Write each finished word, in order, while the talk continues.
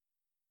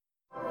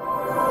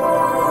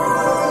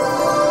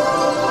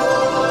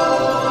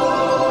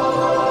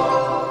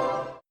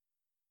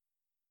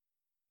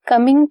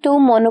Coming to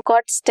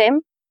monocot stem.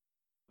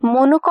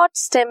 Monocot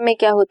stem में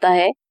क्या होता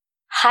है,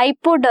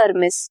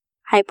 हाइपोडर्मिस,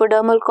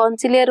 हाइपोडर्मल कौन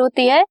सी लेयर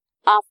होती है,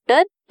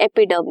 after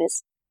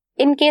epidermis.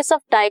 In case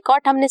of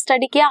dicot हमने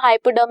स्टडी किया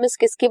हाइपोडर्मिस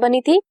किसकी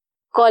बनी थी,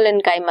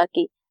 कोलेनकाइमा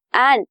की,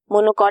 एंड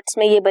मोनोकॉट्स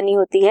में ये बनी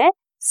होती है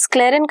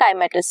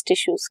स्क्लेरेनकाइमेटस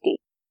टिश्यूज की।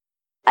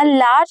 A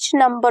large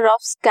number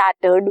of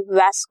scattered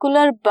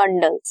vascular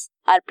bundles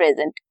are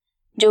present.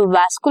 जो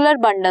वैस्कुलर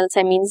बंडल्स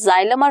है मींस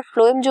जाइलम और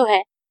फ्लोएम जो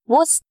है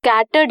वो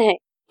स्कैटर्ड है,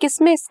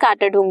 किसमें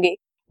स्कैटर्ड होंगे,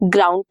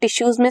 ग्राउंड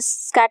टिश्यूज में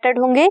स्कैटर्ड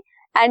होंगे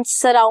एंड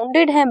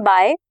सराउंडेड है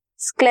by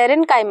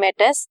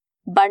sclerenchymatous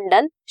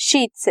bundle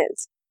sheath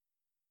cells.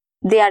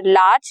 They are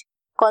large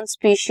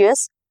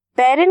conspicuous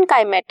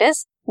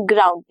parenchymatous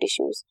ground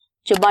tissues.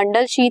 जो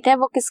बंडल शीथ है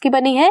वो किसकी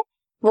बनी है,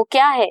 वो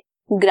क्या है,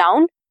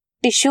 ग्राउंड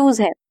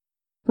टिश्यूज है।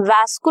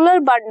 Vascular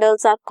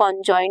bundles are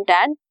conjoint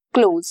and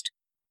closed.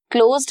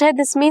 Closed है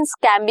दिस मींस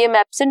कैम्बियम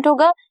एब्सेंट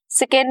होगा,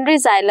 secondary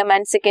xylem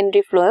and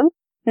secondary phloem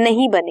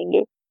नहीं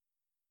बनेंगे।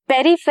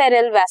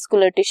 पेरिफेरल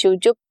वैस्कुलर टिश्यू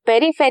जो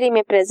पेरिफेरी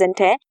में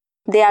प्रेजेंट है,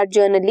 they are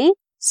generally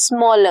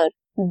smaller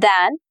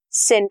than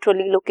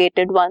centrally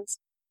located ones.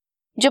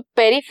 जो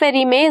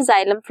periphery में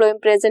जाइलम फ्लोएम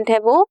प्रेजेंट है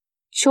वो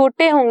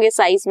छोटे होंगे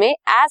साइज में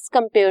एज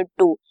कंपेयर्ड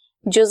टू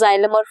जो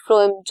जाइलम और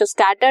फ्लोएम जो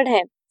स्कैटर्ड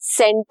है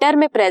सेंटर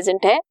में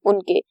प्रेजेंट है,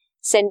 उनके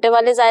सेंटर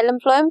वाले जाइलम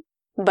फ्लोएम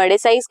बड़े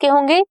साइज के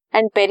होंगे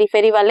एंड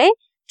पेरिफेरी वाले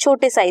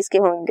छोटे साइज के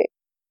होंगे।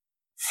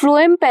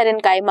 Phloem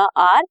parenchyma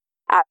are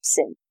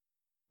absent.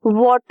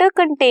 Water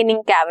containing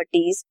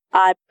cavities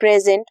are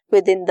present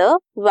with in the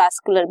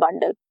vascular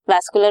bundle.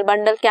 Vascular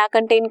bundle क्या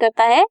कंटेन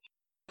करता है,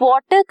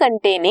 water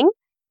containing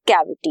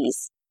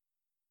cavities.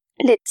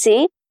 Let's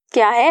see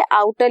क्या है,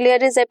 outer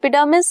layer is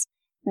epidermis,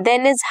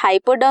 then is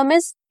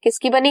hypodermis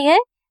किसकी बनी है,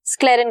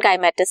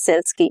 स्क्लेरेनकाइमेटस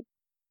सेल्स की।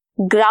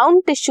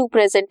 Ground tissue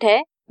present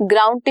है,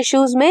 ग्राउंड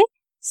टिश्यूज में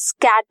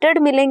स्कैटर्ड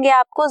मिलेंगे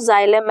आपको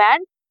जाइलम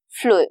एंड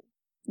फ्लोएम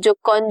जो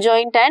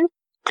कॉन्जॉइंट एंड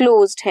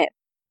क्लोज्ड है।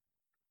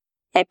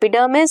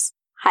 Epidermis,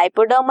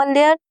 hypodermal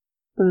layer,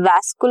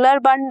 vascular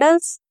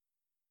bundles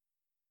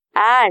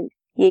and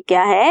ये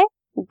क्या है,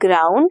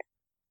 ग्राउंड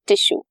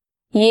टिश्यू।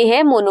 ये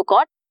है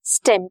मोनोकॉट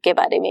स्टेम के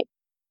बारे में।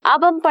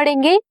 अब हम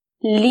पढ़ेंगे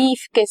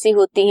लीफ कैसी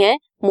होती हैं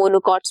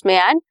मोनोकॉट्स में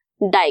एंड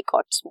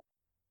डाइकॉट्स में।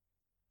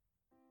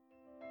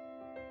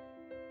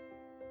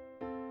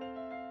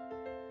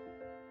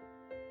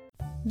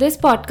 This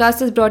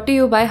podcast is brought to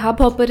you by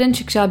Hub Hopper and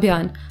Shiksha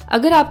Abhiyan.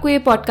 अगर आपको ये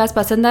पॉडकास्ट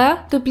पसंद आया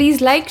तो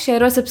प्लीज़ लाइक,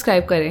 शेयर और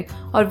सब्सक्राइब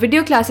करें और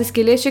वीडियो क्लासेस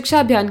के लिए शिक्षा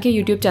अभियान के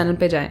यूट्यूब चैनल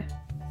पर जाएं।